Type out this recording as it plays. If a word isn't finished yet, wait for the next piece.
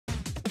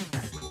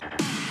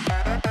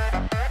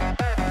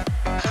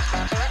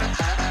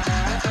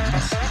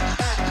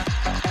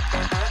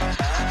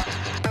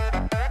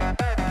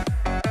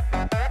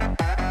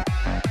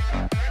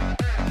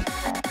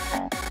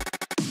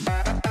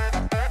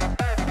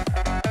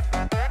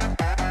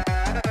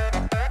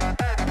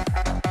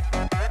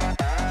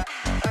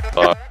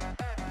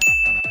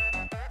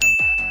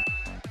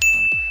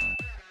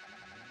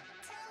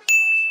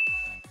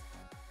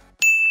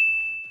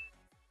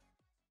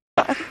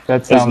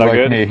That sounds like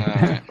good. me.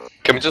 Alright.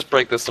 Can we just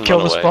break this and Kill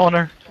run the away?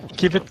 spawner.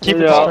 Keep it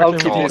Yeah, I'll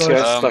distracted keep with these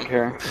decoys. guys stuck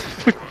here.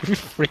 You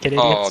freaking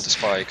idiots. Oh, the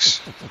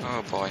spikes.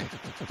 Oh boy.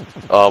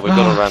 Oh, we've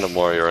got a random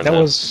warrior in That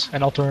there. was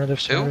an alternative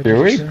Two? story.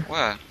 Do we?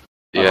 Where?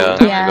 Yeah,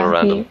 Oh, we got a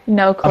random.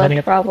 no I mean,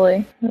 clip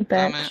probably. The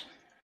Damn bitch.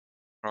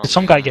 it. Did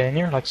some guy get in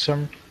here? Like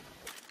some...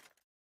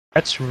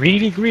 That's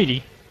really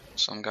greedy.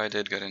 Some guy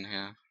did get in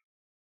here.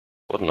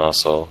 What an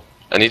asshole.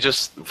 And he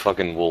just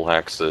fucking wall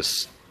hacks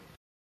this.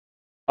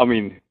 I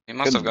mean, He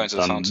must have gone to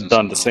the fountains.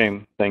 done the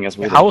same thing as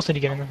we did. How else did he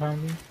get in the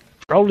fountain?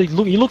 Probably,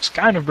 he looks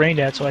kind of brain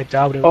dead, so I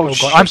doubt it. Oh, God.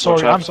 shit, I'm sorry,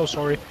 watch out. I'm so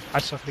sorry. I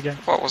sucked again.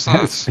 What was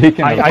that?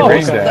 Speaking of I brain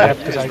was on dead, that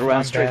because Just I'm ran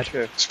bad. straight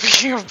through.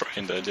 Speaking of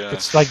brain dead, yeah.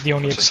 It's like the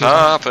only What just excuse.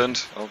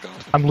 happened? Oh god.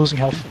 I'm losing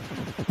health.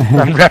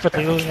 I'm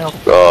rapidly losing health.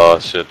 Oh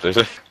shit,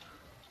 dude.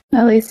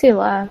 At least he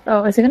left.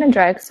 Oh, is he gonna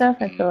drag stuff?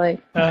 I feel like.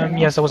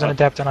 Yes, I was an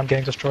adept and I'm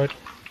getting destroyed.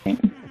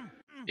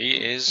 He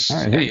is...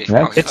 Alright, yeah,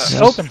 that's- It's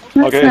yeah. open.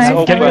 Okay, nice. it's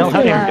open. Getting You out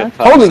can here. get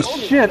past Holy it.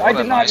 shit! I What a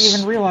did not nice-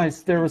 even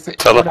realize there was a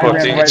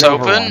Teleporting. I It's ran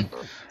right over open.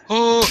 one.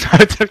 Oh,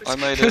 I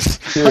made it.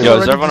 I'm Yo,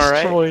 is already everyone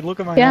alright? destroyed. Look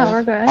at my Yeah, health.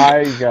 we're good.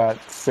 I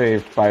got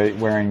saved by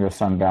wearing the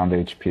Sunbound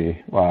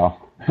HP. Wow.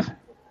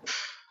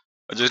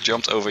 I just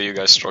jumped over you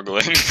guys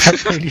struggling. I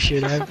really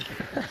should have.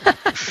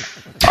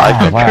 I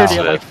got wow. Currently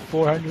at like it.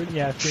 400.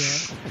 Yeah,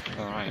 300.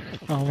 Alright.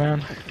 Oh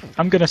man.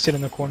 I'm gonna sit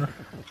in the corner.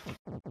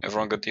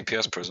 Everyone got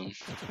DPS prism.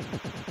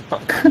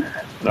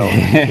 No.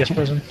 Yes,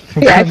 prison.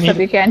 Yeah, except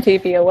you can't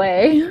TP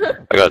away.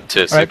 I got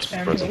tier 6 Alright,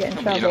 You present. get in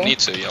You trouble. don't need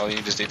to, all you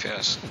need is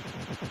DPS.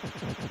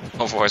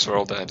 Otherwise we're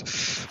all dead.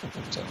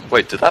 So,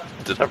 Wait, did that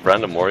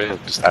random warrior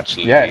just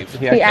actually Yeah, leave? he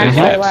He actually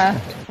actually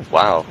left. left.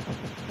 Wow.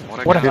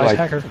 What a guy. nice like-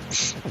 hacker.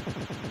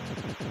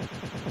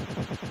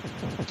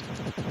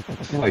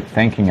 I feel like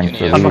thanking him You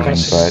for need- I'm not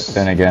leaving, gonna but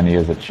then again, he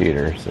is a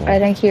cheater. So. I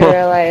think he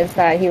realized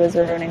that he was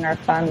ruining our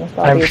fun with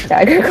all I'm- these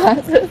dagger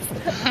classes.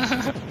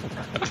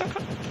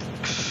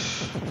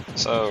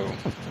 So,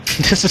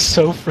 This is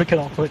so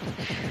freaking awkward.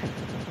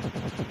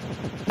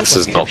 This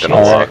is not Dipshit.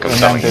 gonna work, I'm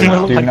telling Remember, you.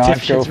 Well, do like not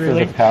dipshits, go for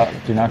really.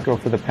 do not go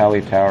for the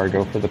pally tower.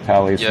 Go for the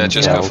pallies. yeah,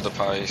 just go themselves. for the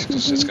pie,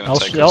 because it's gonna Else,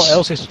 take us...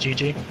 else it's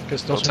GG.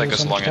 Because It'll those take are us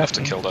so long much enough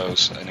to happening. kill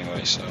those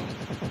anyway, so...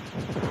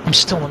 I'm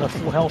still on a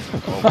full health.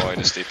 Oh boy,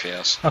 this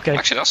DPS. Okay,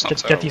 Actually, that's not get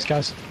terrible. these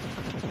guys.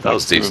 That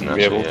was decent,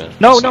 Be able- actually, yeah.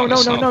 No, It's no, not- no,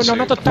 it's no, not no, no, too-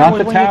 not the Not tower.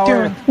 the What are you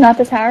tower. doing? Not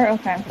the tower?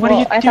 Okay. What are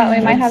you I thought we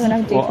doing? might have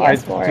enough Well, I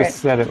DPS for just it.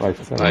 said it like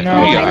so. I No, I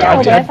know, Yeah,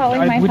 but I thought we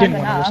might we have didn't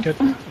want to risk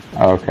enough. it.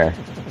 Oh, okay.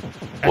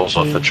 What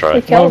about the We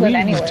try? killed Well, it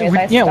anyways. I yeah,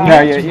 stopped.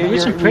 Yeah, yeah, we you're-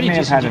 some pretty we may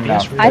have decent had DPS,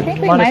 enough. really. I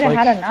think we Might might have, have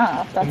like- had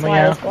enough. That's why I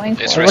Yeah. was going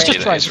for It's it. Let's risky,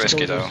 just try it's to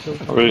risky go though.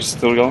 this. Are we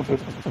still going for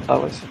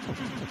palace?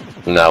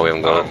 No, we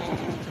haven't got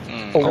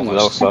it.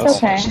 Almost. That's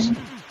okay.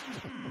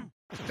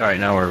 Alright,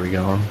 now where are we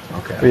going?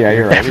 Okay. But yeah,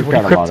 you're right. We've got a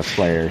Everybody lot of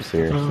players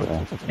here.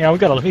 So. Yeah, we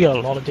got a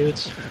lot of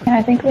dudes. And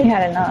I think we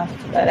had enough,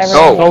 but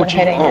everyone Oh, was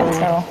hitting it,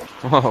 so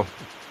Whoa.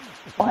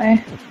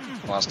 why?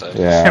 Last day.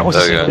 Yeah, That was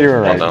There you go. you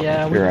were right. Well done.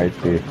 Yeah, You're right,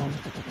 Steve.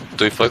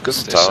 Do we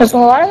focus the Because a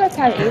tower? lot of us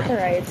have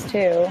aetherites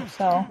too,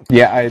 so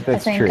Yeah,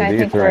 that's I true.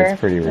 think The Aetherite's we're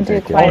pretty we'll do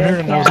ridiculous. quite Oh,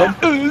 a no, I was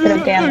like, bit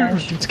of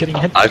damage. It's getting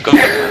hit. I've got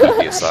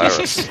the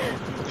Osiris.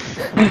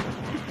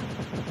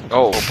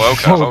 Oh,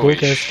 Boca, Oh, holy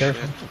Boca is shit.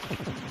 careful.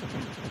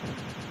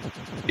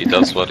 He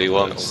does what he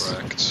wants.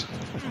 Correct.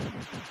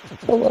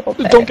 A little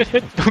bit. Don't get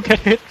hit, don't get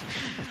hit.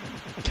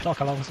 I cannot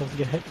allow myself to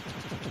get hit.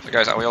 So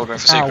guys, are we all going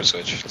for Ow. Secret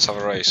Switch? Let's have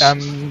a race. Want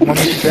me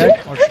to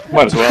drag? Or...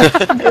 Might as well.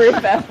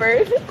 Group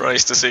effort.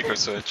 Race to Secret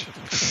Switch.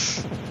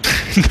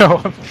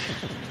 no.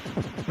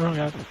 Oh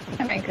god.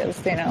 I mean,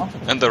 because, you know,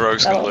 And the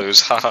rogue's gonna Oh.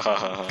 lose. Ha ha ha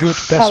ha. Good,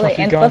 best probably what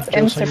you got. let's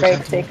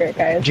insta-break secret,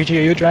 guys. GG,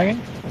 are you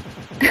dragging?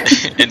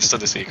 Insta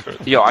the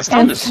secret. Yo, I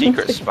found the It's-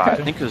 secret spot.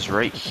 I think it was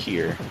right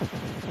here.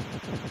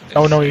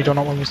 Oh no, you don't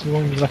want me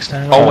to like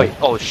stand. Oh wait.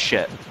 Oh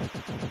shit.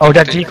 Oh,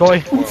 that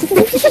decoy.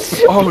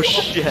 Oh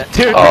shit.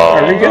 Dude.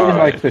 Are we Oh, getting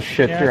like the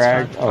shit Yeah, it's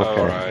dragged? Oh,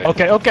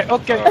 Okay. right. Okay.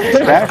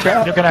 Back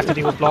up. You're gonna have to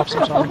deal with blobs.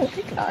 I'm Oh sorry.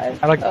 my god.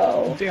 I like.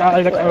 Oh.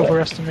 I like Wait.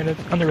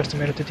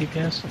 underestimated the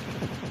DPS.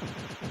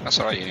 That's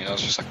alright, Uni. That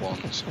was just like one.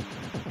 So.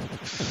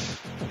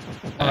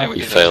 Alright, we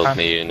You did it. failed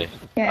me, Uni.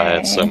 I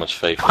had so Yay. much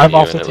faith in I'm you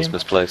off and the it was team.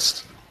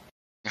 misplaced.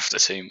 Off the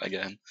team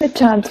again. Good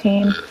job,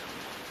 team.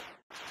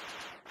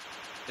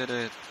 Did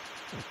it.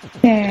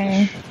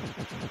 Yay.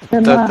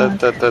 Good Da, da, luck.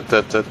 da, da,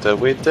 da, da, da.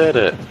 We did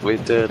it. We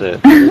did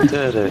it. We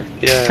did it.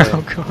 Yeah.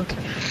 Oh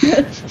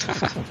god.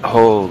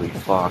 Holy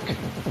fuck.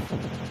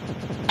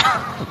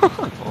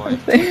 Boy,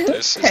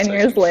 this is 10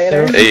 years taking-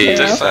 later. Hey, you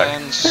know?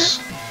 Defense.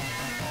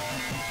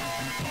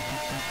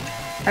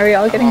 Are we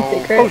all getting Oh.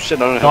 secret? Oh shit,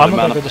 I don't No, have I'm the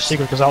not gonna mana. go to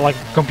secret because I'll like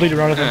completely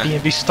run out of MP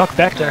and be stuck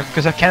back there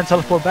because I can't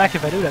teleport back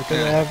if I do that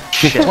because I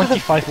have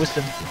 25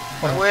 wisdom.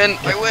 I win!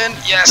 I win!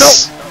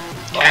 Yes!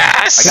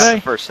 Yes! I got Okay.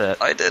 the first set.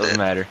 I did Doesn't it.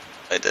 matter.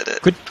 I did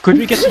it. Could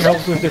we get some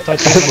help with the Are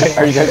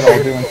Titanic? you guys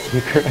all doing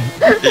secret?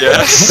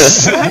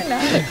 Yes! Why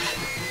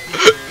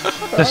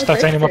not? There's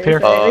titanium up here.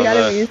 Oh, We gotta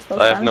no. be useful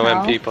I have no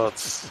somehow. MP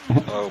pots.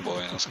 Oh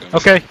boy, that's good.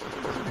 Okay.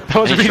 That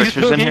was a Any really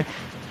tricksters good in game. here?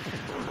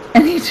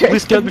 Any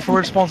Please kill trick?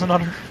 before it spawns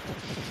another.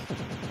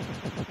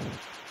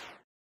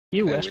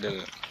 You Yeah, we West. did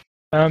it.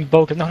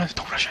 Boken. No,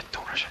 don't rush it.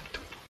 Don't rush it.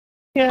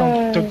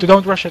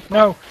 Don't rush it.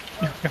 No.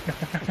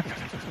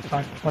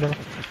 Fine, whatever.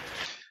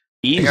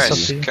 Hey guys,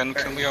 Easy. can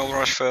we all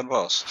rush third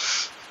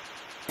boss?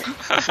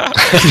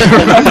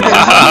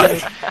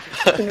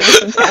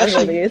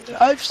 Casualties.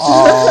 Oh,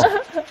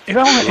 If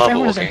Love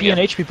everyone has walking, MP and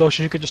HP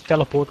potions, you could just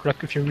teleport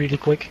like, if you're really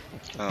quick.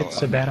 Oh,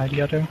 It's a bad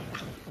idea though.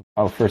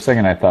 oh, for a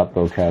second I thought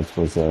Bocats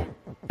was a.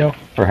 No.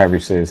 For however you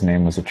say his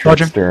name was a Roger.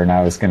 trickster, and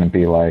I was gonna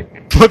be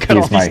like, Look at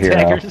all he's my these hero.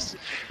 daggers.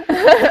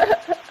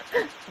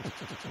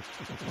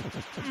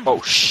 Oh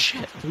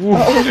shit.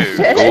 Oh, Dude.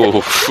 shit.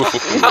 Ooh.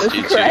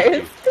 Jesus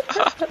Christ.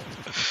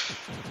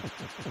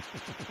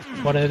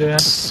 What did I do now?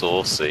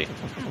 Saucy.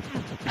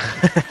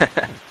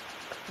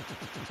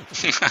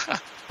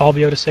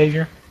 Albio the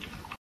savior.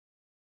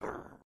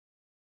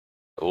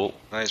 Oh,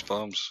 nice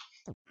bombs.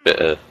 bit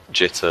of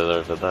jitter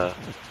over there.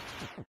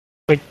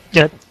 Wait,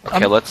 yeah.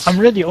 Okay, let's. I'm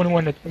really the only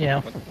one that,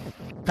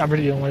 I'm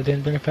really the only one that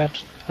didn't bring a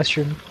patch. I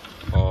shouldn't.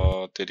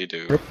 What did he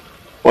do?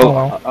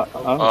 Well,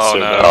 Oh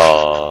no.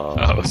 Oh,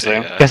 Oh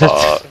Sam. dear. Guess it's,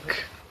 fuck.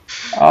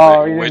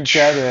 Oh, you didn't Which-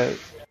 get it.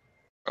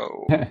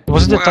 Oh.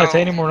 was it the Well-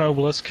 titanium or an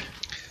obelisk?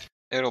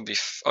 It'll be.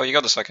 Oh, you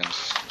got the second.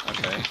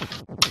 Okay.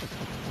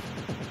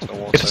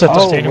 So If it's a water.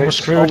 titanium, we're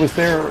screwed. was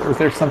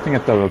there something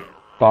at the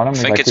bottom? I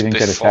think like it's we didn't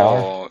get a tower?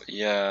 before.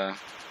 Yeah.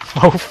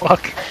 Oh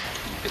fuck.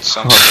 It's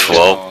something.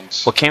 Well,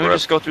 response. Well, can't we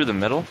just go through the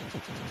middle?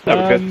 That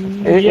would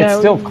be good. It's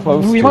still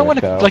close We to might it, want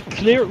to though.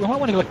 clear. We might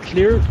want to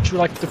clear through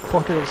like the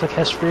portal that like,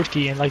 has fruit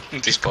key and like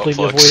These just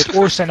completely butt plugs. avoid it,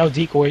 or send out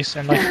decoys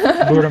and like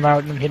lure them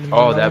out and hit them.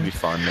 Oh, that'd be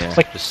fun. Yeah. It's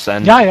like- just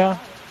send. Yeah.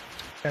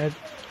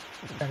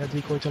 And a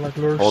decoy to like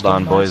lure. Hold some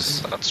on, guys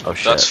boys. and- That's Oh,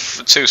 shit.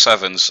 that's 2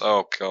 7s.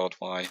 Oh god,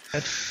 why?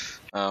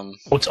 Oh,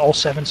 it's all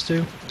sevens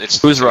too.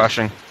 It's Who's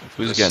rushing?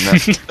 Who's getting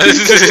it?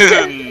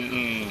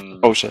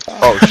 Oh shit.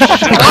 Oh shit.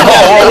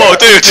 Oh,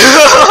 dude!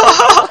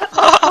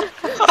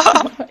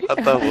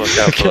 How'd that work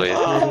out for you?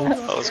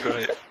 That was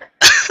great.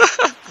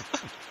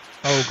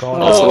 Oh god.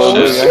 Oh,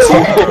 shit.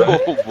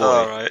 Oh boy.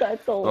 Alright.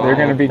 That's a They're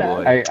gonna be.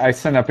 boy. I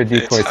sent up a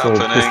decoy It's so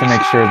just to happening.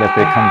 make sure that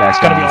they come back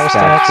It's gonna down be and all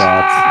stack stats.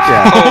 shots.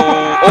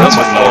 Yeah. Oh, that's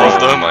my four of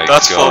God. them. Oh my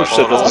That's God.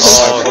 four of them. Oh,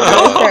 shit, Oh,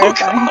 That's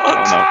terrifying.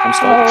 Oh no, I'm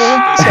stuck. Oh,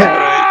 This is shit.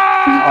 great.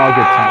 All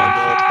good Oh my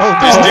times. god. Oh,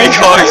 These God.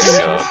 decoys!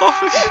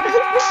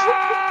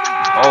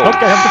 Oh.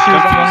 Okay, I'm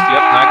confused.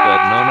 Yep, not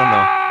good.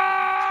 No.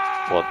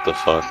 What the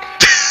fuck?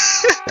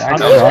 Stack I'm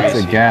shots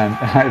crazy. again.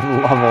 I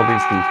love all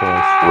these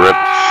decoys. Rip.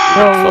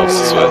 Oh.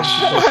 First switch.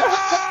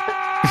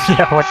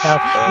 Yeah, what now?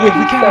 Wait,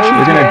 we can't. so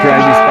We're gonna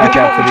drag these Yeah. back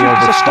out to the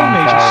It's a stone overspawn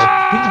mages.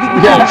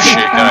 tower. Yeah. Oh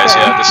shit, guys,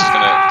 yeah, this is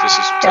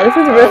Yeah, this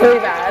is really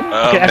bad.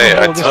 Okay, Hey,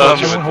 I Everyone hold this told one,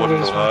 you it everyone hold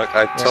wouldn't this one. work.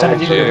 I Send told it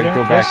We over you. there.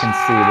 go back Yes. and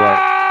see what.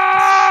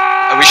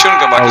 we shouldn't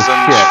go back Oh, because then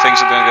shit. things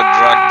are gonna get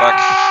dragged back.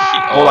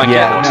 Hold on,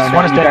 Yeah, One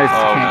no, is you dead. guys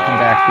Oh, can't no. come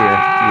back here.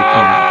 You Oh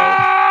can't.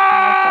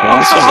 no. Oh,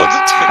 this is a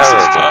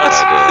terrible bad.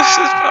 idea. This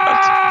is bad.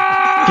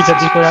 Keep that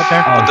decoy out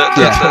there. Oh, They're,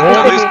 yeah.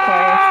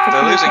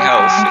 they're losing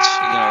health. It's,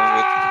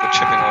 we're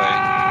chipping away.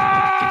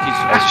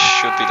 They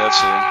should be dead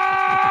soon.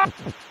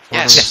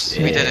 Yes,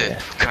 we did it.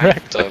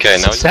 Correct. Okay,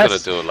 now you Success.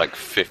 gotta do like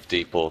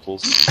 50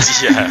 portals.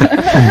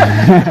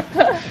 Yeah.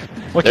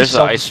 What There's you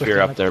an saw ice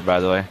sphere up there, by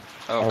the way.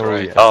 Oh,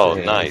 great. yes, Oh, it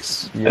is.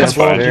 nice. Yeah, That's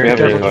fine. very We have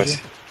good. decoys.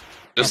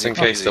 Just in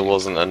case there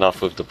wasn't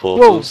enough with the Whoa!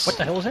 portals. What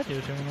the hell was that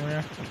dude doing over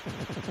there?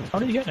 How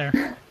did you get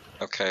there?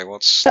 Okay,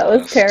 what's That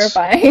was left?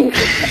 terrifying.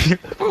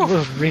 It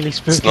was really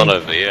spooky. It's not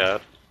over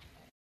yet.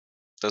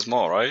 There's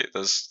more, right?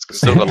 There's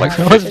Still got like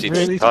That was 50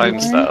 really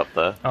times smart. that up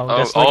there. Oh, Oh,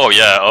 that's like, oh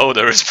yeah. Oh,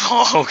 there is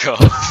more. Oh god.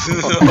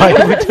 why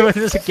are we doing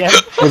this again?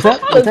 Was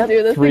that Let's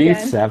do this 3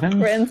 again. 7s?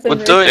 For instance,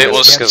 We're doing It it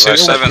was because 2 I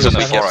sevens want and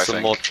to a 4, get I some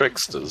think. more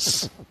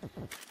tricksters.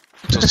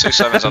 Just 2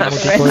 sevens on the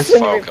Rinse rinse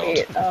and oh god.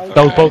 repeat. Oh,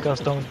 Don't God. poke us,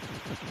 don't.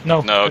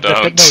 No. No, that-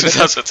 that- don't.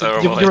 That's a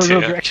terrible you're, idea.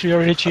 You're actually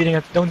already cheating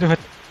it. Don't do it.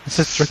 This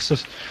is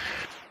Trickster's.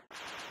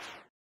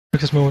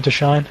 Trickster's moving to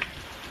shine.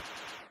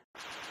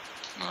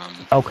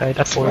 Okay,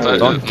 that's But- for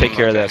Don't take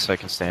care of that so I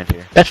can stand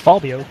here. that's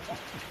Fabio.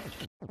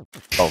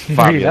 Oh, Really,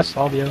 Fabio. that's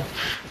Fabio.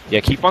 Yeah,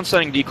 keep on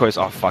sending decoys.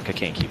 Oh fuck, I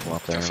can't keep them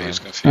up there.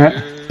 Confused.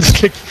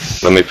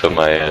 Let me put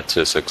my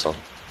 2-6 on.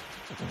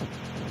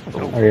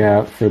 Oh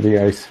yeah, for the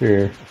ice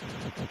sphere.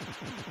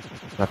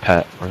 My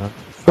pet.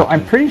 So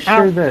I'm pretty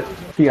sure Ow. that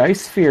the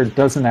ice sphere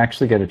doesn't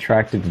actually get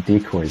attracted to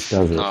decoys,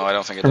 does it? No, I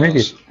don't think it Or maybe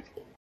does.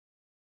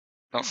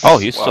 No, Oh,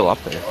 he's well, still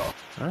up there.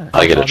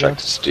 I get Fabio.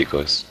 attracted to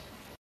decoys.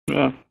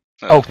 Yeah.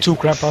 no. Oh, 2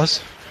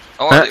 grandpas.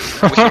 Oh,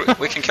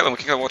 we can kill him. We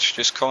can go watch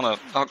this corner.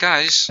 Oh,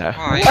 guys, Yeah.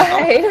 why?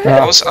 Why?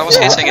 I was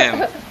hitting him.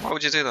 Why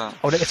would you do that?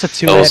 Oh, it's a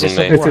 2 That head. wasn't It's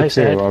a me. It's 4 a head.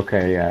 2, Head.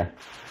 okay, yeah.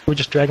 We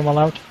just drag them all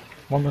out.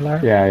 One more layer.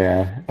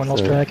 Yeah. One last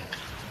So- drag.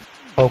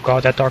 Oh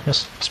god, that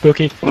darkness.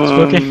 Spooky.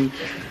 Spooky.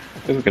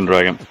 Guess we can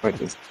drag him. Wait,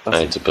 that's I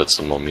need to put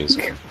some more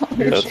music.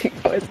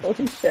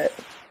 Holy shit.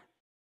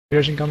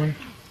 Here's incoming.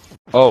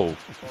 Oh.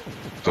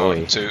 Oh,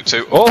 Boy.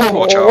 two. Oh,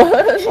 watch out.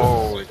 What?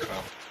 Holy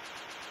crap.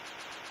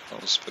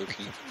 That was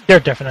spooky. They're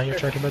definitely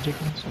attracted by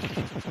deacons.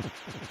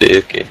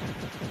 Okay.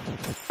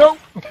 No!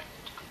 Okay.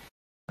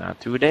 Not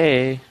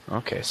today.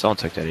 Okay, someone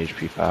took that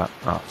HP pot.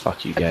 Oh,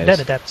 fuck you guys. That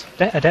adept.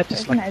 That adept is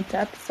There's like an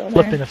adept still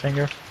flipping there. a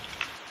finger.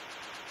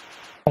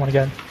 Come on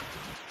again.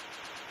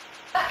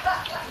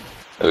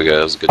 There we go,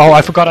 that was a good. Oh,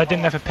 I forgot I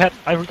didn't have a pet.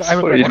 I What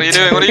are you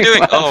doing? What are you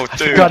doing? Oh,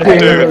 dude. Forgot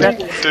about a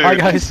pet. Hi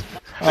guys.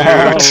 Oh,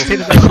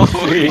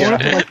 Holy I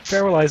want to shit. like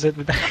paralyze it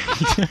with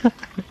that.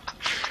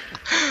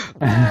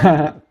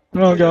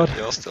 Oh god.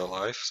 You're still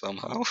alive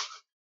somehow.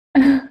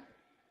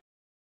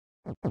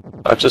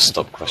 I've just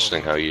stopped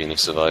questioning how Uni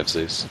survives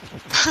these.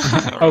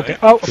 Okay.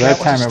 Oh, okay. that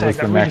I time just it was tagged.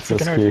 the I really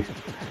Nexus freaking hurt.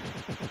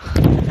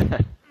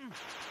 key.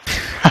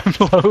 I'm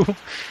low.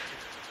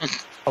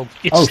 Oh,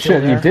 it's Oh still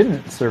shit, there. you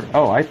didn't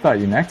Oh, I thought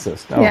you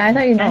Nexused. Oh. Yeah, I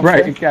thought you know.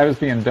 Right, I was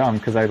being dumb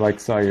because I like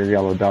saw your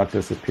yellow dot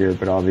disappear,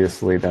 but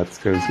obviously that's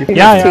because you.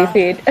 Yeah, Yeah,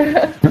 yeah.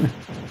 T-feed.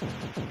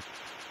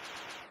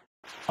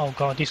 Oh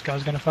god, these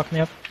guys are gonna fuck me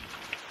up.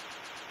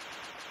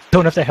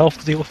 Don't have the health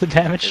to deal with the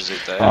damage. Is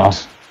it dead? Oh.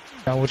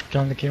 No, we're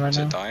killing the king right Is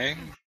now. it dying?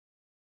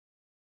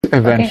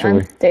 Eventually.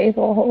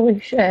 Unstable, holy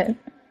shit.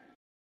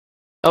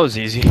 That was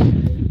easy. Right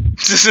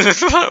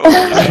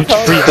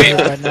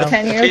now.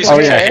 10 years Oh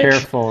later. yeah,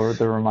 careful with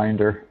the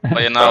reminder. Oh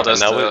yeah, now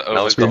there's now the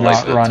now we've Do got not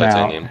like the run out.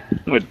 titanium.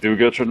 Wait, do we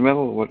go through the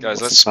middle? What,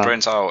 Guys, what's let's the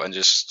plan? sprint out and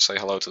just say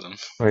hello to them.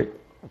 Wait,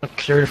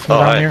 Clear it from Oh,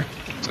 down hi. here.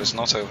 So it's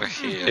not over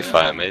here. Hey,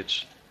 Fire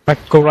Mage. I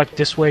go right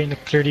this way and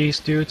clear these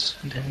dudes,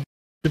 and then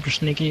super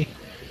sneaky.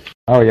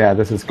 oh yeah,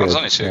 this is Oh, good. there's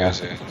only two yeah. guys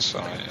here. That's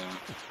alright, yeah.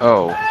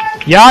 Oh.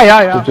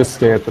 Yeah. So just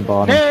stay at the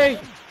bottom. Hey!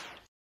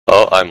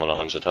 Oh, I'm on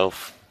 100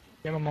 health.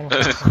 Yeah, my mom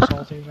was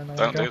salty. And I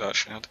Don't go. do that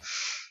shit.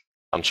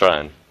 I'm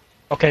trying.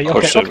 Okay, Oh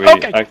okay, shit, we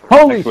okay.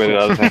 Holy activated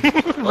other thing.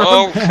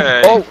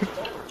 Okay. Oh.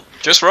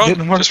 Just run.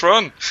 Didn't work. Just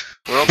run.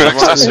 We're all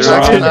Just Tricksters.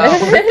 run.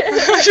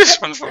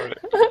 Just run for it.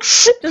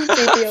 Just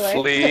TP away.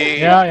 Flee.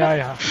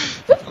 Ja.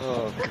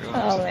 Oh god.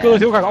 Oh Ik wil het man.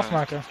 heel graag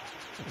afmaken.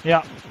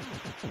 Ja.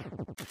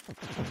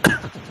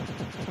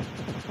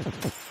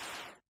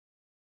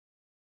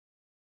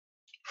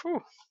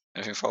 Whew.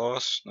 Anything follow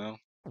us? No.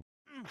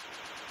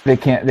 They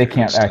can't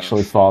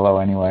actually follow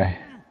anyway.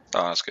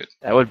 Oh, that's good.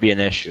 That would be an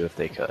issue if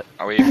they could.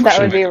 Are we pushing That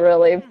would be him?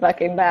 really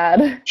fucking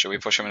bad. Should we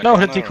push him in No, a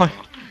the corner,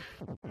 decoy.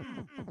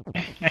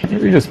 or-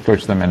 We just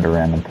push them into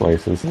random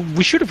places.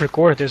 We should have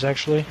recorded this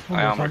actually.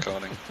 I am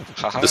recording.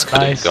 Haha. This could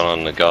Nice. have gone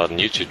on the Garden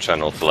YouTube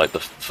channel for like the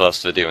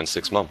first video in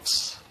 6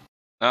 months.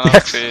 No, Yes.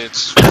 actually,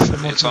 it's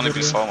most only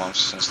video. been 4 months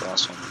since the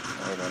last one. Don't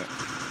worry about it.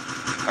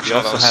 You Actually,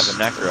 also that have was-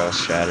 a Necro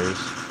Shatters.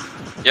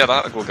 Yeah,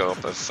 that will go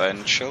up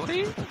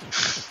eventually.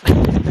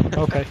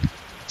 Okay.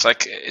 It's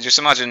like, just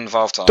imagine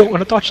Valve time. Don't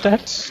wanna touch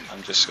that. and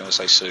I'm just gonna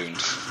say soon.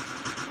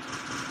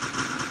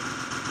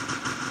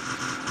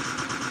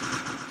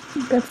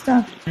 Good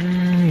stuff.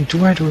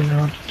 Do I do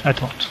not? I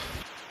don't.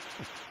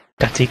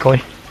 That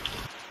decoy.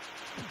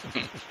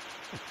 I'm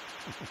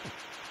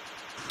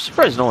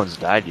surprised no one's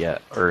died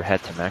yet, or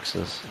had to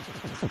Nexus.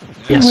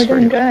 Yes. We're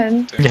doing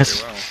good. Doing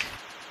Yes. pretty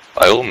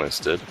I well.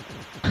 almost did.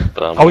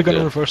 But I'm Are we good.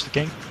 gonna reverse the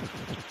king?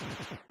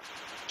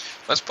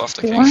 Let's buff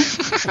the You king. want?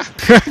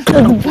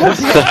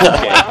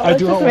 I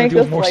do not want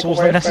to do more souls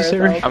than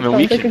necessary. I mean,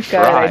 we can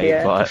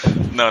try, but...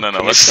 No, Can I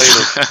let's say,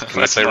 can I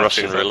let's say not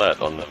Russian do that. roulette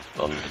on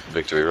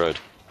Victory Road?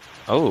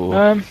 Oh.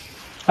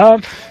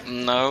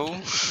 No.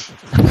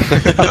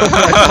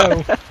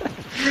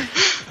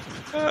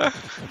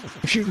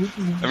 If you,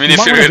 I mean, if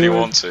might you wanna really do it.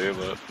 want to,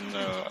 but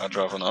no, I'd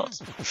rather not.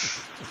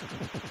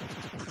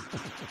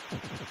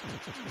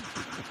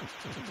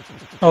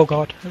 Oh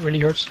god, it really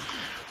hurts.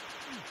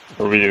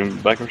 Are we doing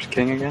backwards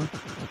king again?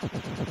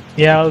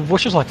 Yeah,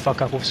 watch us like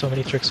fuck up with so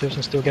many tricksters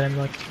and still getting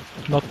like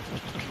not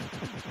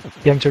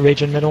getting to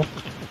rage in middle,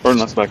 Or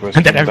not backwards?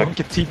 and then king, everyone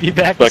can TP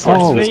back. Backwards.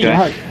 Oh, this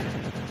guy. fuck.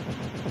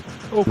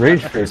 Oh,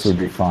 Rage God. face would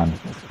be fun.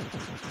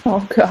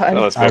 Oh god.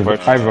 Oh, let's go I for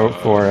it. vote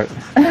for it.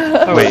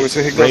 Oh, wait,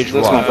 so he Rage goes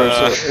this one one.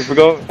 first. So if we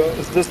go,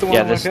 is this the one?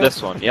 Yeah, we this kill?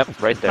 this one.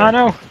 Yep, right there. I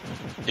know.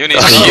 Uni,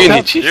 Uni,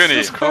 stop. Jesus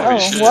Uni, Christ. holy Oh,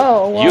 shit.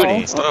 whoa.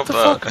 Uni. Stop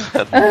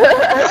that.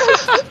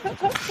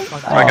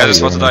 Oh, Alright guys,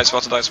 spot the Uni. die,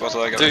 spot the die, spot the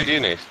die. Dude,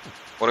 Uni.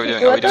 What are we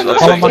doing? Are we doing Wat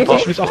left Allemaal Oké. leg?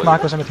 alsjeblieft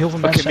afmaken, we zijn met heel veel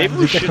mensen. maybe en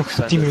we het duurt should nog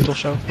send 10 it. minuten of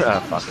zo.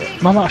 Ah, fuck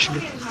it. Mama,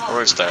 alsjeblieft.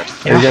 Or it's dead.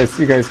 Ja. You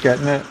guys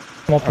getting it?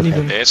 Kom op, niet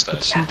doen. Yeah, it's Dat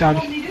dead. is niet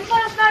duidelijk.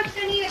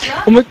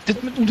 Omdat we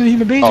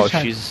hiermee bezig Oh,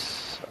 zijn. she's...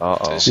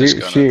 Uh-oh. This is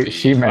gonna be...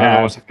 She Oh, mad.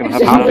 what's gonna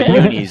happen? Mama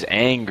Uni's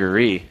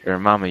angry. Or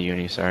Mama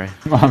Uni, sorry.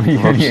 Mommy,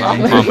 Uni.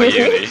 Mama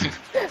Uni.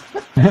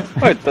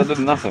 Wait, that did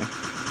nothing.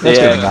 That's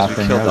Yeah, good, because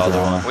we nothing, killed the that's other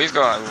all. one. We've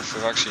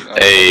actually...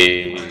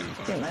 Hey.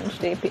 Too much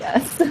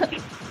DPS.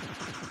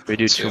 We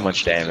do too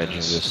much damage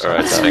and just...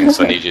 Alright, Sphinx,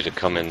 I need you to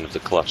come in with the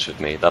clutch with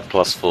me. That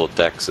 +4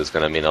 dex is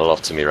gonna mean a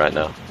lot to me right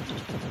now.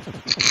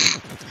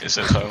 Is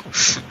it though?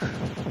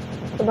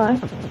 Goodbye.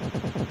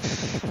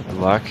 Good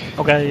luck.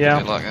 Oké, ja.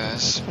 Good luck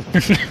guys.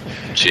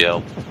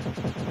 GL.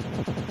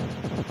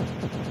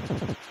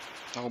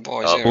 Oh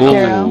boy, Oh. zero.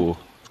 Yeah. Ooh.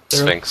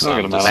 Sphinx, Not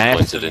I'm gonna matter.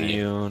 disappointed Massive in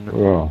you. immune.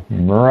 Oh,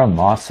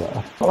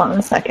 Muramasa. Hold on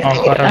a second.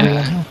 Oh god, I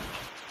really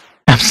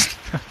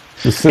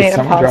Just Need did to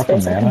someone pause drop for a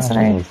a second, mana?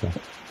 sorry. What was that?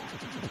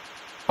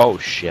 Oh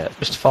shit.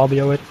 Just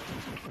Fabio it.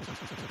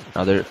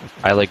 No,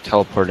 I like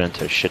teleported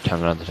into a shit ton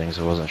of other things.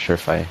 I wasn't sure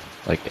if I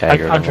like I'm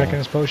aggroed them drinking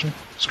all. this potion.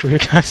 Screw you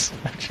guys.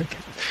 I'm drinking.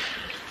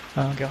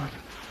 Oh god.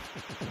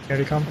 Here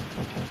they come.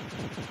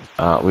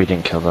 We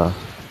didn't kill the.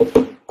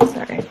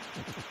 Sorry.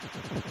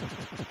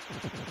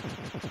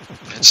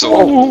 It's so.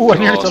 Oh, I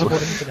nearly God.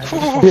 teleported into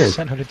that. Weird.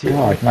 100% of the Yeah,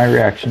 like my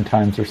reaction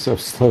times are so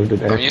slow I'm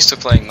today. used to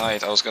playing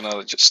Knight. I was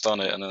gonna just stun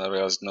it, and then I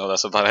realized no,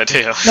 that's a bad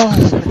idea. No!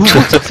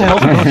 It's a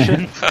health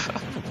potion.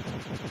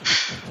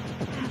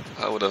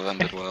 That would have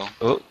ended well.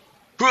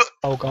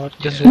 Oh god,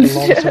 this is the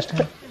lava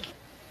system.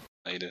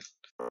 No, you did.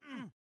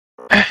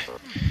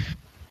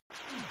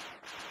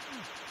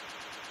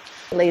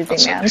 Lazy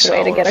That's man's a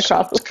way to get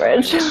sour across the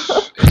kind bridge.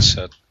 of- It's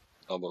a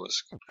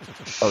obelisk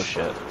Oh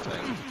shit.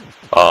 thing.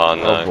 Oh Oh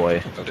no.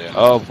 boy. Oh dear.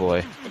 Oh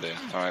boy. Oh dear.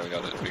 Alright, we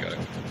got it. We got it.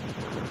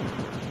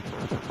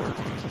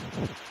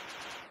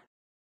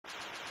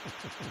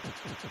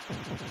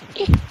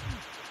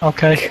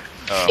 Okay.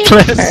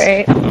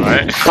 Alright.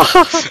 Alright.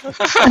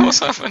 What's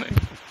happening?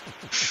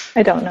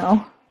 I don't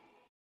know.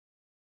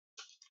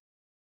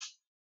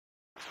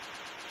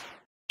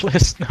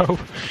 Please, no. Oh,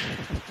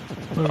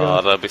 Oh,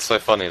 god. that'd be so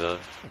funny though.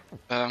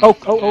 Oh,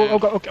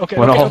 okay.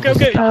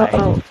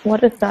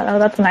 What is that? Oh,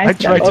 that's I nice.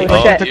 tried to Oh,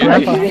 grab shit. the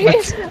grab on We can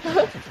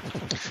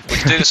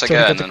do this So we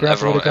again, get the and grab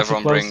everyone, when it gets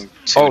everyone too bring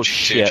two, Oh, two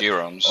shit.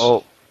 G-ROMs.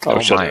 Oh. Oh,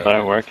 shit, my. that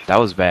didn't work. That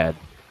was bad.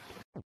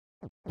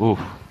 Ooh.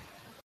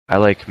 I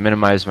like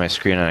minimized my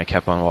screen and I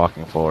kept on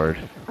walking forward.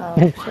 Oh,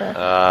 shit.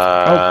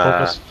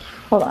 focus.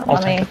 Hold on, I'll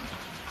let take me...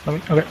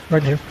 it. Okay,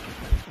 right here.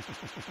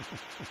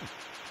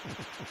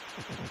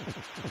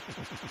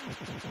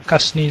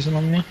 Got sneezing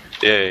on me.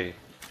 Yay.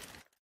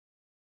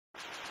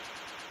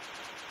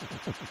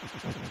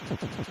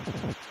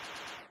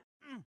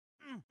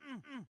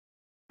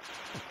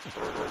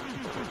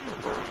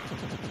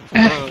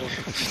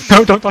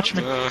 No, don't touch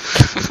me. I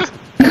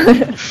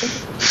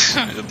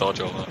did dodge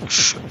all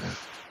that.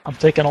 I'm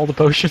taking all the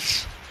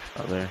potions.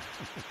 Oh, there.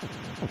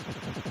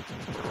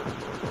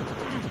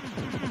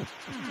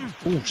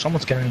 Ooh,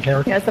 someone's getting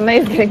here. Yeah,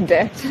 somebody's getting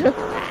dicked.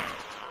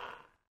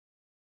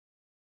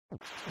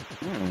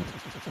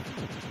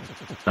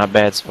 Not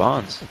bad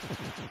spawns.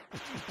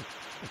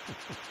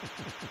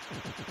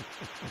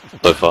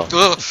 So far.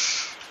 Ugh.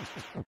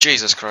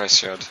 Jesus Christ,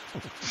 Shad.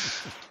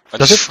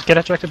 Does it get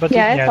attracted by the...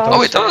 Yeah, it it follows. does.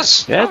 Oh, it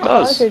does! Yeah, it Oh,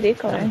 does. it's a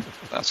decoy.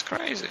 That's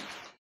crazy.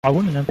 I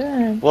wouldn't know.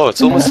 Good. Whoa,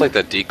 it's almost like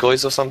they're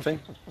decoys or something.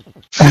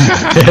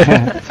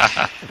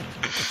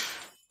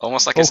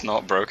 Almost like it's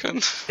not broken.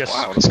 Yes.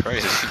 Wow, that's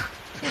crazy.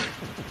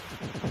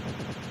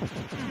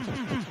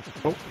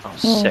 Oh,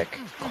 sick.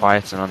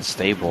 Quiet and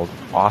unstable.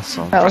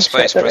 Awesome. Oh, Press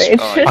shit, space, the press- rage.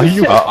 oh, yeah. Are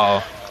you...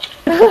 Uh-oh.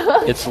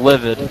 It's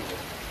livid.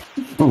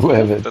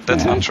 Live The it. dead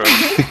tantrum.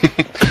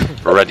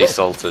 Ready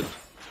salted.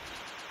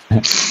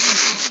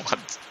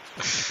 What?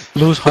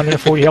 Lose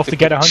 140 health to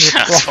get 100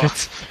 Yeah,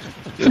 profit.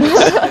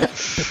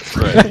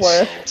 Right,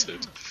 Worth.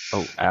 salted.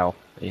 Oh, ow.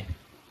 Yeah.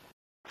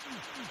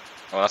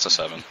 Oh, that's a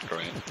 7.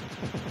 Great.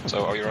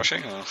 So, are you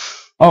rushing? Or?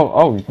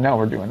 Oh, now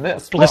we're doing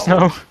this. Please,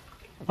 no.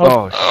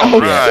 Oh, Oh,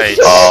 right!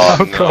 Oh,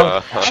 Oh,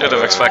 God. no. Should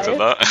have expected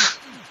that.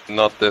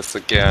 Not this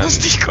again. There's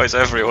decoys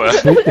everywhere.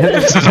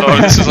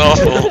 This is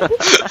awful.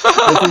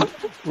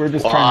 We're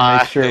just trying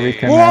to make sure we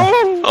can...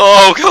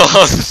 Oh, God!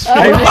 Oh,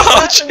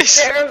 jeez. that's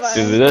terrifying.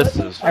 Dude, this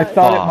is I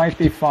thought it fucked. might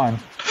be fun.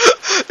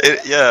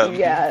 Yeah.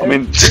 Yeah, I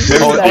mean, it's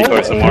maybe the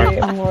decoys are more.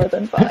 definitely more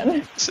than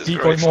fun. This is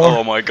Decoy great. more.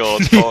 Oh my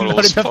God, Not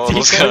portals, enough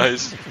portals, decoy.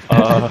 guys.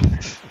 Can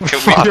we...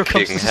 Here comes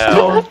Fucking the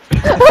hell. storm.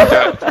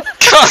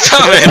 God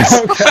damn it!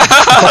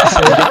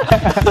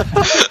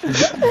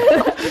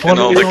 In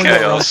all the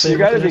chaos. You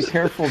gotta be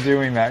careful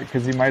doing that,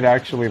 because you might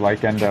actually,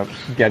 like, end up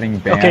getting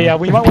banned. Okay, yeah,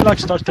 we might want to like,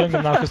 start killing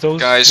them now, because those...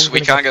 Guys, we're we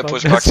gonna can't get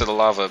pushed stuck. back to the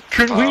lava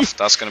Could we? path.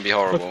 That's gonna be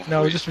horrible.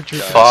 No, just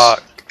retreat. Guys,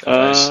 Fuck.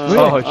 guys.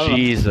 Oh,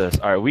 Jesus.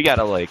 Alright, we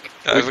gotta, like...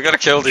 Guys, we gotta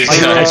kill these I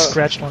guys.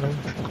 scratched on him.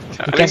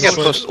 We can get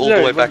pushed all the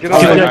way back to get the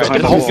on Yeah, there yeah, behind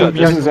get the the wall. whole-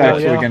 This is Yeah,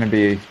 actually yeah. going to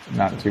be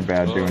not too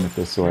bad doing it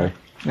this way.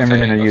 Then we're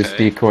Okay, going to use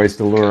okay. decoys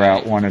to lure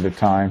out one at a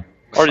time.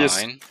 Or just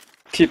Fine.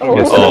 keep them Oh,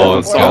 against Oh, the wall.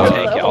 let's wow. go.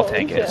 I'll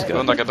take it, it's good.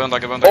 Bundaka,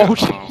 bundaka, Oh,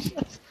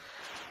 bundaka.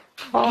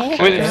 I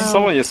mean, if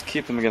someone just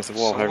keep them against the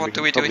wall, So here, what we do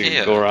can we do probably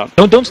here? go around.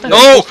 Don't stand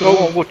No! next to the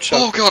wall. Watch out.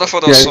 Oh God, I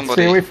thought that was Yeah,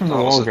 somebody. stay away from the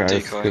That was wall, a guys.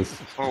 decoy. 'Cause-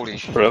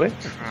 Holy Really?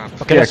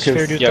 crap. Okay, Yeah, that's fair,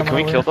 'cause- dude. Yeah, come can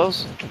we over kill here.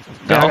 those?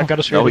 Yeah, No, I got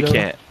a sphere no, we to do.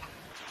 can't.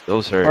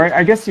 Those hurt. Alright,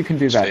 I guess you can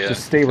do that. Sphere.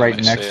 Just stay right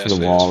Sphere, next to the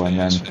sphere, wall, and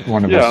then sphere.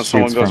 one of Yeah, us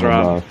someone shoots goes from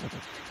around. above.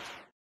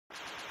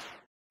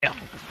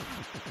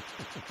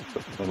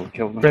 That'll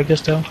kill them. Break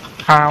this down.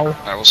 How?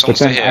 Alright, well, But someone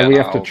stay then here. we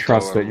have to I'll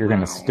trust go that you're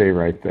going to around. stay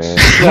right there.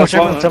 Yeah, We're as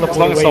trying long to as teleport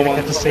long as away someone...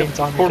 at the same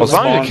time. Portal As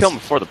long as we spawns. kill them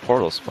before the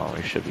portal spawn,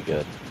 we should be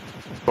good.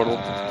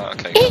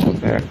 Okay, good.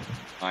 There.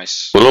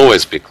 Nice. We'll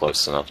always be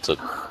close enough to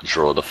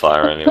draw the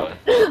fire anyway.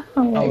 Oh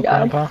my Oh,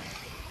 god. Grandpa.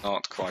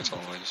 Not quite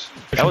always.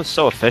 That was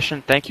so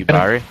efficient. Thank you,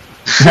 Barry.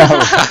 You're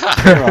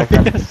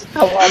welcome.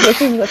 Oh wow,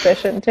 this is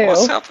efficient too.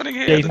 What's happening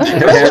here? Yeah,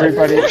 Okay,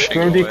 everybody, Pushing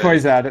throw away.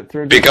 decoys at it.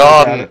 Throw Be decoys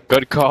at gone! it.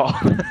 Good call.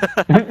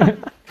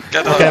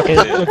 Get out. Okay,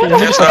 let me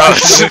just Get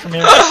out. away from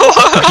here.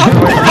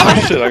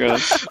 Oh shit, I got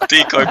it.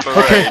 Decoy Okay,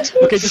 parade.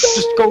 okay,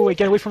 just go away,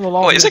 get away from the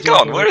lava. Wait, is it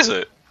gone? Where is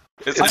it?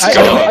 It's I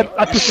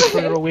gone. pushed it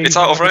further away. It's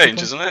out of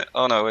range, isn't it?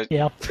 Oh no, wait.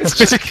 Yeah. It's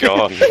just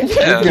gone. Yeah. It's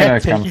gonna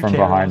taking come from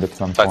care behind at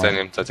some point.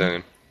 Titanium,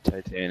 titanium.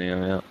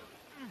 Titanium, yeah.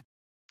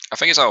 I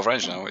think it's out of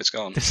range now. It's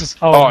gone. This is.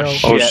 Oh, Oh, no.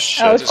 shit. Oh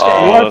shit. Oh, It's shit.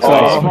 gone. that's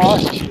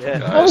awesome.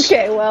 Guys,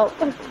 Okay, well.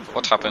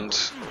 what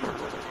happened?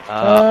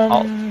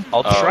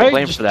 I'll try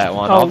blame just- for that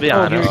one. oh, I'll be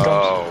oh, here honest. we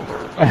go.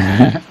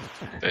 Oh,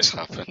 this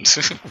happened.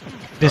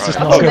 This is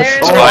Right. not good.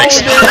 There- Spikes!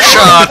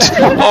 Shot!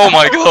 Oh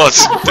my god,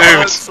 dude!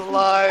 It's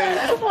alive!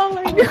 Oh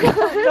my god.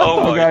 Oh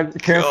Oh my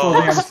god, careful, the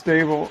God.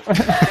 unstable.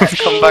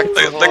 Come back to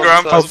The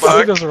grandpa's Oh,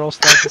 back. those are all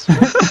stacked. This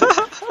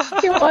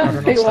one. He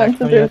wants not stacked,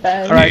 to not do yet.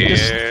 that. Alright,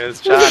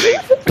 Here's Johnny.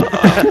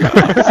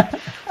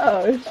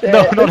 Oh shit.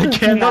 No, not this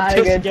again, Is not not a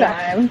this good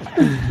again.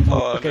 time.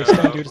 Oh, Okay, no.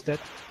 Stone Dude is dead.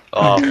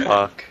 Oh, Okay.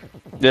 fuck.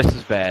 This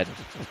is bad.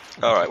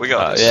 Alright, we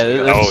got this. yeah, We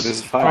got this- Oh, this. this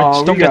is fine. Alright, Oh,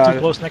 just we don't get got too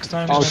it. close next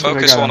time. Oh, Just- shit.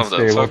 Focus I got one of them.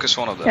 unstable. Focus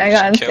one of them. Yeah, I got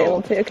Just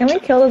unstable kill. too. Can we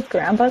kill his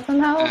grandpa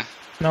somehow? Eh.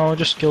 No,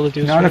 just kill the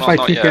dudes. Not if Well, I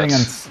not keep yet. getting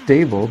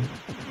unstable.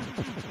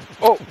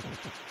 Oh.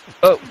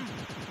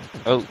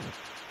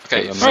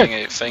 Okay,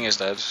 Right. Thing is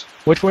dead.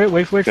 Wait,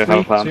 Yeah, 3, have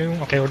a plan. 2.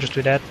 Okay, we'll just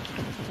do that.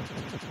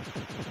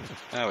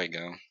 There we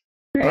go.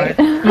 Great.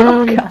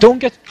 Don't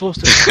get close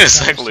to the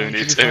It's like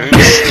Looney Tunes.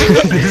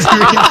 Tunes.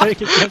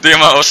 The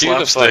amount of Cue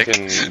the slapstick.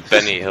 fucking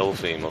Benny Hill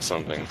theme or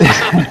something.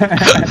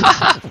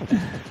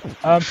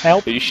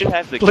 Help. You should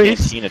have the Please.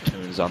 Cantina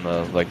tunes on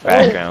the like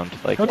background.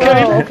 Like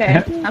Okay. Oh,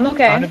 okay. I'm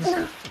okay.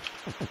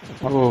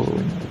 Oh,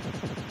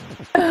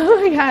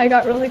 Oh yeah, I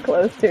got really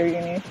close to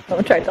Uni.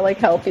 I tried to like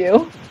help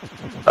you.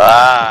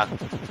 Ah!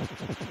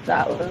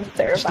 That was Just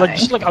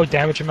terrifying. like out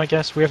damage him, I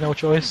guess. We have no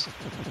choice.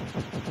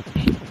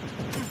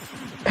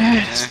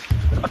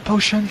 A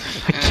potion.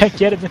 I can't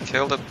get it.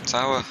 Kill the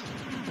tower.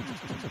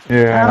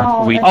 yeah.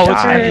 Ow, We that Oh, it's an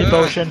hurt. HP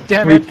potion.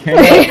 Damn We it. can't.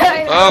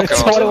 I know. Oh, I God.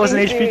 thought it was an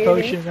Easy. HP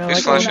potion. No,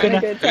 Who's I was flashing?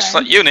 gonna. Who's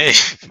Uni?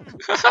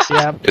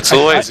 Yeah. It's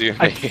always you.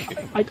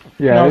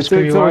 Yeah, No, it's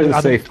screw you, always I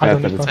a safe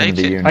don't bet need that it's fun. going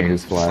to be Take it. Uni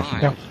who's flashing.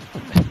 Fine. No.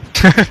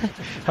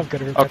 I'm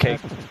gonna regret Okay.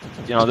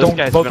 that. You know, this Don't-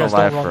 guy's both been guys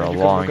alive don't for a run,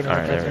 long. you're gonna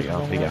Alright, there we regret go.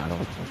 that, We don't got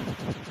him.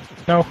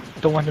 No,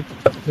 don't want to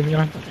leave me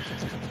on.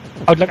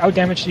 I would like out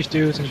damage these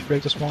dudes and just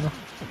break the spawner.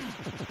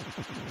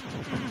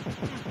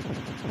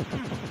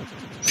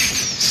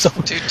 So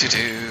Do.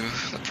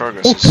 The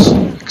progress is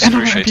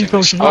excruciating.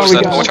 potion. Oh, Oh, is we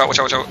that? got Watch out, watch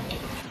out, watch out.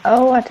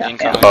 Oh, watch out.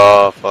 Incoming. Yeah.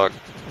 Oh, fuck.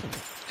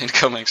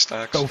 Incoming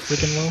stacks. go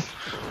freaking low.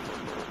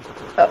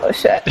 Oh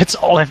shit. It's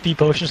all empty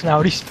potions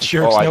now. These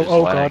jerks I know. just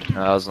Oh lagged. god.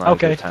 No, that was not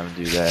Okay. a good time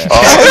to do that.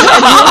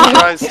 Oh,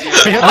 Christ,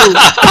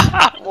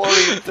 you- what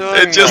are you doing?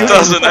 It just man?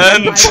 doesn't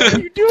end. What are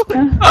you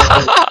doing?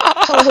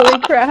 Holy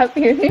crap,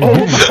 Uni. Oh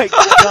my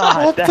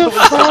god, that was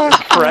some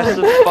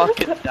impressive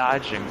fucking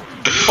dodging.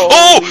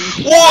 Oh!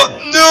 What?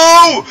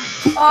 No!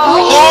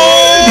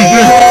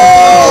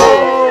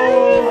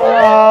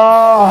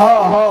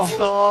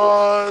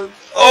 Oh,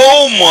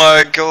 Oh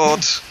my god!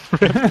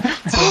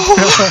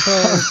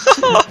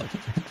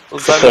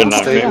 Was that They're an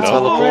not unstable big, though.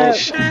 teleport?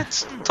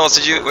 Shit! Todd,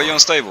 were you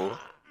unstable?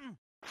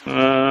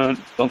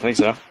 Don't think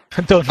so.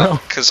 Don't know.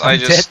 Because I I'm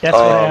just. dead. That's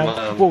Oh, what I am.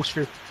 man. Whoa,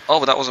 sphere. Oh,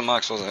 but that wasn't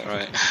Max, was it?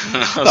 Right.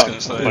 I was gonna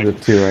was say. it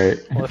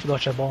 2-8? Well, if you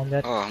dodge that ball, I'm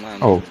dead. Oh man.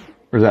 Oh,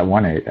 or was that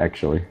 1-8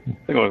 actually? I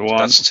think it was one.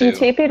 That's You two.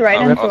 TP'd right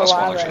Oh, into oh, the that's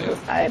one, lava actually, and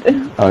just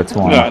died. Oh, it's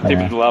 1. No, I think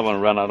yeah. the lava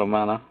and ran out of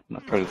mana.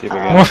 Not pretty deep Oh,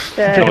 again. I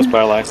shit. was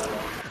paralyzed.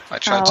 I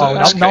tried Oh, to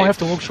Now, escape. now I have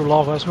to walk through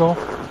lava as well.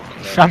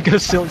 I'm gonna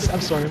still.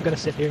 I'm sorry. I'm gonna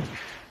sit here.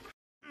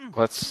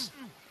 Let's.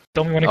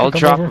 Don't you want to I'll come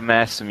drop over? a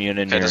mass immune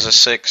in Okay, your there's a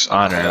 6 on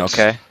honor. the head.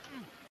 Okay.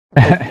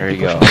 There you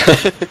go.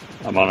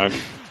 I'm honored.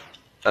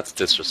 That's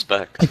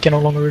disrespect. I can no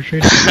longer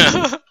retreat.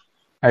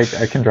 I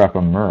can drop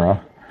a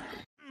Mura.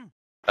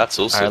 That's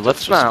also Alright, let's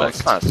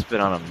disrespect. not spit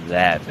on him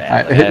that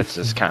bad. I- That's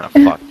just kind of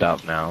fucked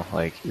up now.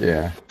 Like,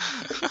 Yeah.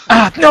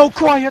 Ah, no,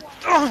 quiet!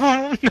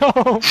 Oh,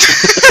 no!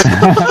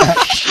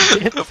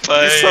 Shit. The You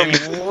pain.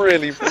 sound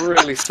really,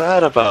 really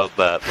sad about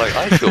that. Like,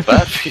 I feel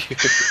bad for you.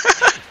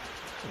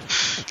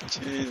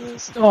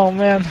 Jesus. Oh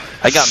man.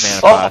 I got mana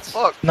Oh, pots.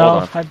 fuck. No,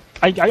 Hold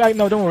I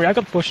no, don't worry. I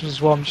got potions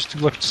as well. I'm just too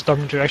like,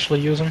 stubborn to actually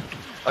use them.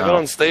 I got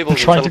unstable I'm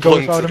trying to go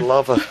teleporting without to the him.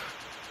 lava.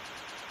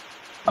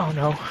 Oh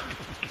no.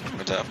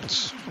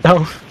 Adapt.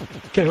 No.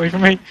 Get away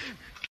from me.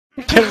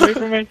 Get away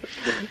from me.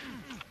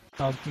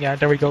 Oh yeah,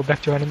 there we go.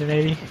 Back to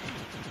 180.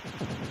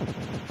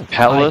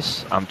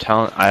 Petless, I'm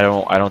telling. I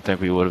don't think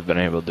we would have been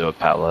able to do a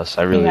petless.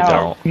 I really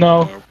No. don't.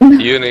 No.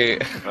 Uni.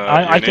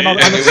 I Uni.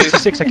 cannot. I'm at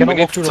 66. I We cannot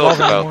need walk to through the talk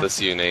lava about anymore.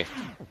 this, Uni.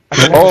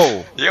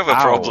 Oh, You have a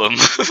Ow. problem.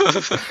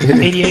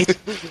 88.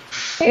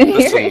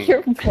 Listen,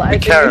 You're flagging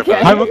care about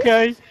again. I'm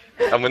okay.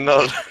 And we're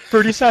not.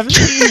 37.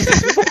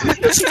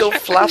 It's still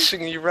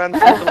flashing. You ran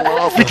through the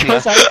lava.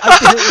 Because man. I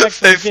didn't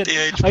actually 50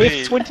 hit. I have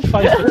HP.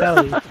 25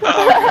 fatality.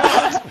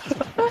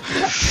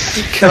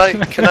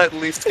 Can I at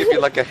least give you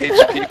like a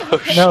HP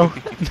potion? No,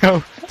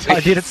 no. I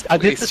did it. I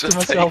did Please, this to just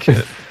myself. Take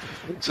it.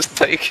 Just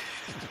take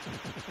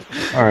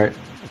it. All right.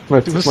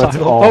 Let's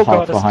Suicidal. all Oh, hop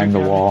God, that's behind too the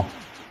heavy. wall.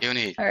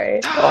 Uni.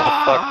 Alright.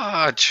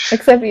 Dodge!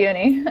 Except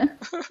Uni.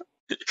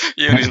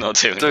 Uni's not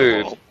doing Dude.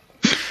 the wall.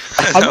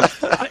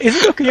 Is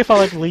it okay if I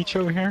like leech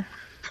over here?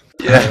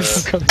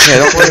 Yes. Yeah,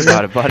 don't worry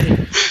about it, buddy.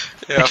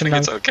 Yeah, I think no.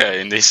 it's okay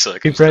in these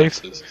Be brave.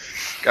 circumstances.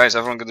 Guys,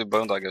 everyone can do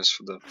bone daggers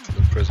for the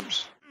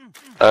prisms.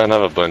 I don't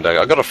have a bone dagger.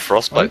 I got a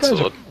frostbite Oh, you guys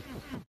sword.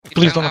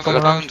 Please You don't have come a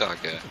around. bone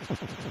dagger.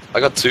 I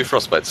got 2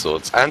 frostbite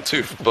swords and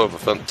 2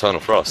 eternal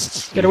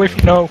frosts. Get away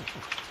from no.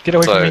 Get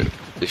away So from me.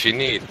 if you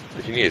need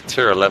a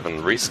tier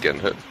 11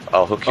 reskin,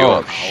 I'll hook you Oh,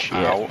 up. shit.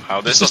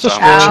 Ow, this Just is a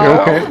damage. Ow.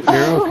 You're okay.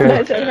 You're okay.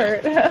 That should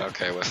hurt.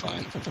 Okay, we're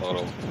fine.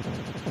 Total.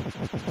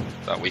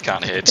 That we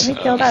can't hit. Can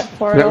we kill that That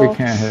portal? we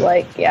can't hit.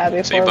 Like, yeah, So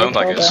you before we bone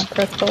kill daggers. the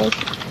crystals.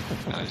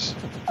 Nice.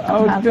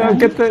 Oh, Have no, one.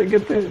 get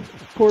the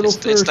portal It's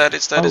first. dead,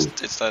 it's dead, Oh.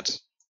 it's dead.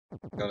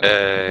 Got it.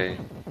 Hey.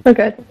 We're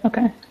good.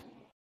 Okay.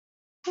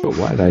 But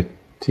why did I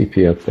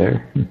TP up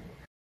there?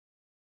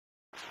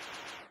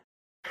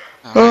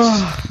 Oh,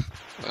 nice.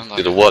 Bone Dude,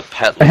 the dagger. word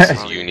petless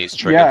is Uni's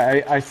trigger.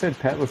 Yeah, I said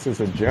petless is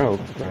a joke,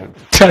 but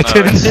I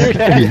didn't hear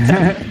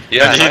that.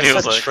 Yeah, And and I Uni said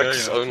was like,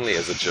 tricks yeah. only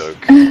as a joke.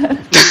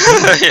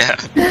 Yeah.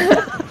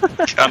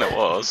 Kinda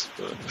was,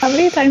 but How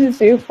many times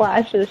do you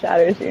flash the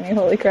Shatters, Uni?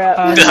 Holy crap.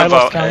 I about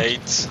lost count.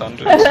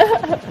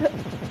 800.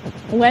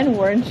 When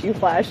weren't you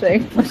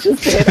flashing? Let's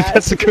just say that.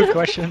 That's a good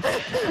question.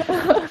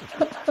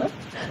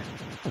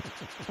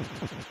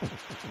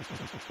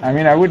 I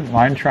mean, I wouldn't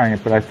mind trying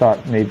it, but I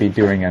thought maybe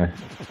doing a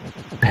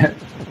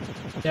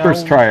Yeah,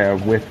 first try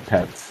with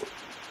pets.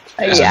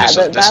 Yeah, This is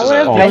that a- would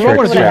have Oh, Yeah, I trick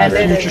want to do it in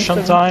Shatters. the future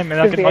sometime, and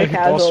that severe might be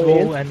possible,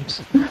 casualties.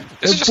 and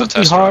This is it just a would be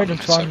test hard run,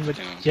 and fun, so, but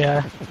you know.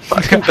 yeah.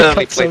 I can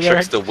barely So play they're-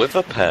 Trickster with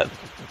a pet.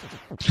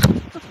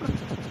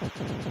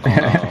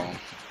 Oh,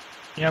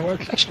 Yeah, well,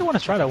 I actually want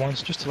to try that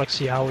once, just to like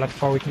see how like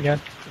far we can get.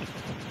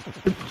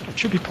 It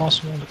should be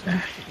possible,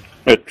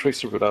 but A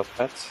Trickster without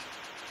pets.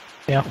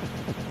 yeah.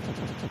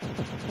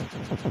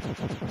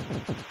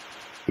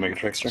 Make a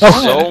Trickster.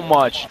 So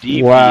much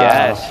DPS.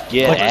 Wow.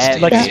 Get Like-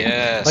 at like- me.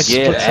 yes, like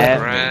Get split at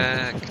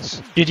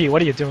correct. GG,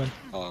 what are you doing?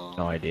 Oh.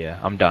 No idea.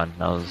 I'm done.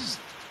 That was.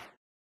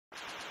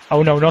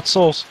 Oh no, not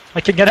souls.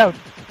 I can get out.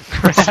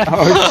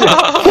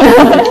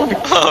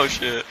 Oh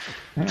shit.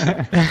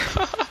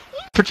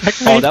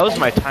 Protect me. Oh, that was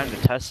my time to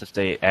test if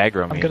they aggro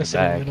me I'm in gonna the sit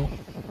in the bag. middle.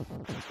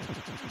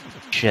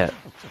 Shit.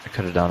 I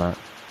could have done it.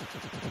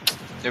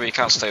 Yeah, but you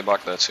can't stay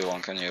back there too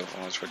long, can you?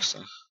 On a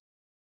Trickster.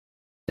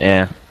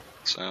 Yeah,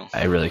 So,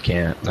 I really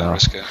can't. don't No.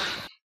 risk it.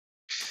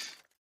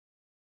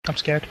 I'm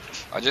scared.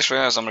 I just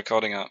realized I'm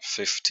recording at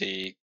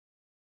 50,000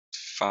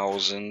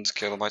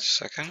 kilobytes a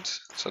second.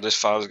 So this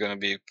file is going to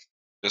be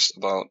just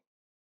about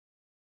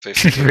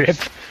 50, Rip.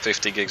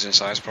 50 gigs in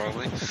size,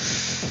 probably.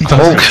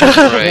 Oh,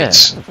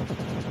 Great.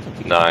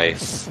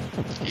 Nice.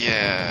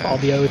 Yeah. Oh, I'll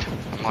be out.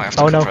 I might have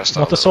to Oh no, compress that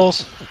not the a little.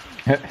 souls.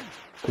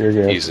 You're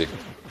good. Easy.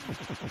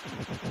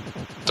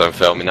 Don't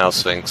fail me now,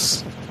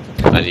 Sphinx.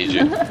 I need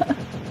you.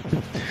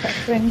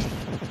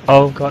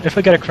 Oh god, if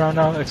I get a crown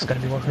now, it's gonna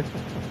be worth it.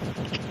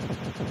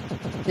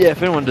 Yeah,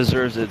 if anyone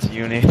deserves it, it's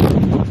Uni.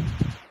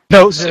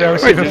 No, zero, Zero.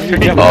 zero,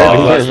 three.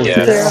 Oh, Zero.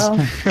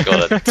 yes.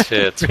 Got a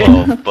tier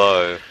 12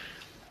 bow.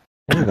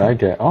 What did I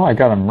get? Oh, I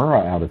got a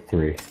Murrah out of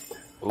 3.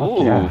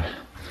 Ooh. Yeah.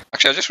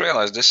 Actually, I just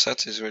realized this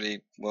set is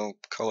really well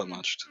color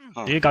matched.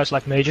 Oh. Do you guys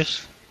like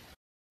mages?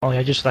 Oh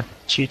yeah, just like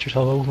cheat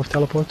yourself over with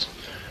teleports.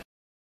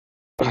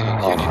 You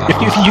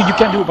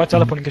can't do it by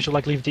teleporting because you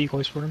like leave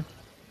decoys for them.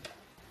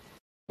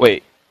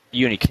 Wait,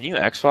 Uni, can you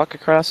X-Walk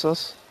across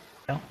this?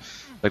 No.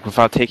 Like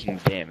without taking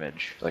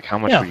damage? Like how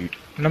much Yeah. were you?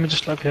 Let me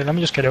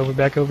just get over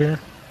back over here.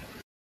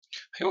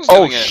 He was Oh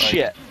doing it, like,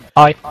 shit!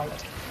 Hi.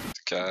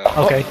 okay.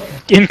 Okay.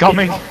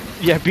 Incoming.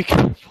 Yeah, be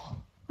careful.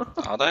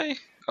 Are they?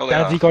 Oh, they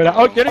Yeah, are. decoy that.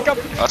 Oh, here it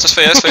comes. That's a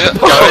sphere, sphere.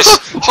 Guys,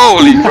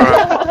 holy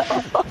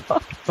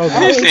crap. Oh,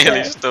 He God.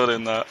 nearly stood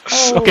in that.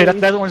 Okay,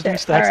 that one's being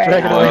stacks. Alright,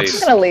 Drag it I'm away.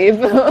 just gonna leave.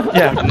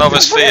 Yeah. Another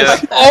sphere.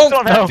 I Oh,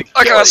 don't have to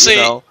I kill can't it, see.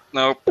 you know?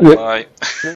 Nope. Wait. Bye.